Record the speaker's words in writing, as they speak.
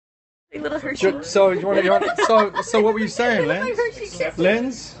Little Hershey. So what were you saying, Linz?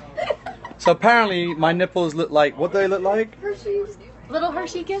 Linz? So apparently my nipples look like, what do they look like? Hershey's. Little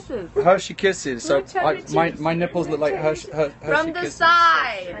Hershey kisses. Hershey kisses. So my nipples look like Hershey From the kisses.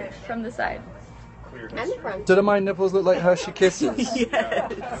 side. From the side. And the front. Do my nipples look like Hershey kisses?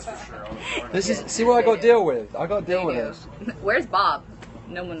 Yes. This is, see what I got to deal with. I got to deal with this. Where's Bob?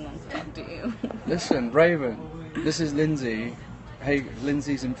 No one wants to talk to you. Listen, Raven, this is Lindsey. Hey,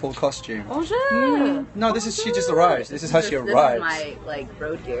 Lindsey's in full costume. Bonjour. No, this is, she just arrives. This is how she arrives. This is my,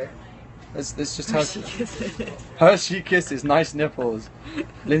 road gear. This just how she kisses. Hershey kisses, nice nipples.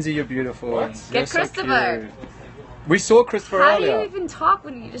 Lindsey, you're beautiful. Get Christopher. So we saw Christopher earlier. How do you even talk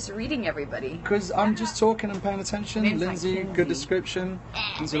when you're just reading everybody? Because I'm just talking and paying attention. Lindsey, good description.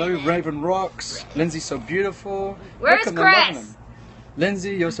 Lindsey, Raven rocks. Lindsey's so beautiful. Where's Chris?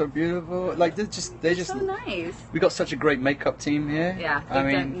 Lindsey, you're so beautiful. Like they're just so nice. We got such a great makeup team here. Yeah, I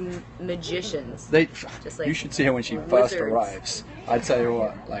mean, magicians. Just like you should see her when she first arrives. I tell you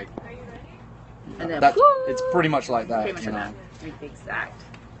what, like, and then it's pretty much like that. Pretty much like that. Exact.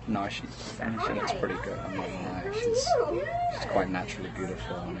 No, she looks pretty good. I'm not gonna lie. She's quite naturally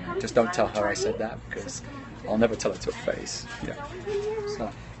beautiful. I mean, just don't tell her I said that because I'll never tell her to her face. Yeah. So.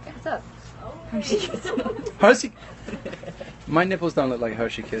 What's up? Hershey. My nipples don't look like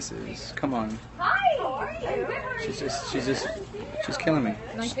Hershey kisses. Come on. Hi, how are you? She's killing me.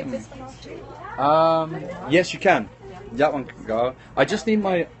 She's killing me. Yes, you can. That one can go. I just need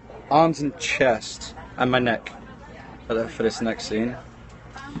my arms and chest and my neck for this next scene.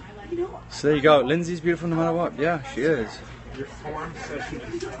 So there you go. Lindsey's beautiful no matter what. Yeah, she is. Your form says she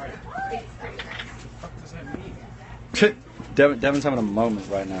is. What does that mean? Devon's having a moment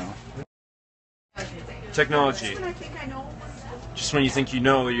right now. Technology. Just when you think you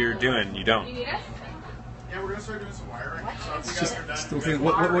know what you're doing, you don't. Yeah, we're gonna start doing some wiring.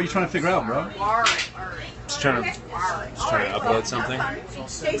 What are you trying to figure out, bro? Just trying to upload something.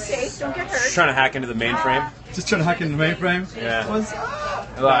 Stay safe, don't get hurt. Just trying to hack into the mainframe. Just trying to hack into the mainframe? Yeah. What's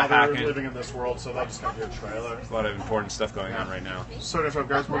A lot of We're hacking. living in this world, so that's gonna be a trailer. A lot of important stuff going on right now. So guys,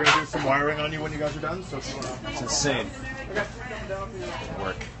 we're gonna do some wiring on you when you guys are done. So if you wanna... It's insane.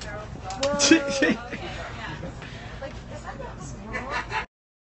 Work.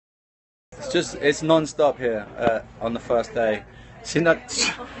 It's non-stop here on the first day. See that?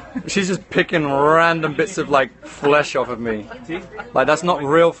 She's just picking random bits of like flesh off of me. Like that's not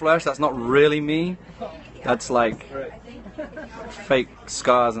real flesh. That's not really me. That's like fake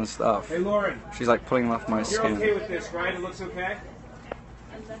scars and stuff. Hey Lauren. She's like pulling off my You're skin. okay with this, right? It looks okay?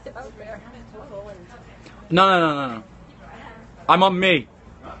 No. I'm on me.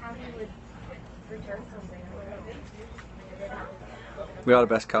 We are the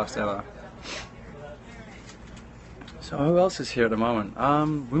best cast ever. So who else is here at the moment?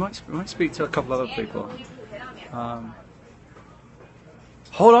 We might speak to a couple other people.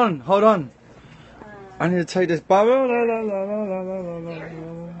 Hold on. I need to take this bubble.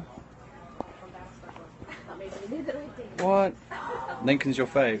 What? Lincoln's your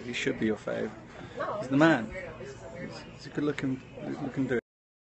fave. He should be your fave. He's the man. He's a good looking dude.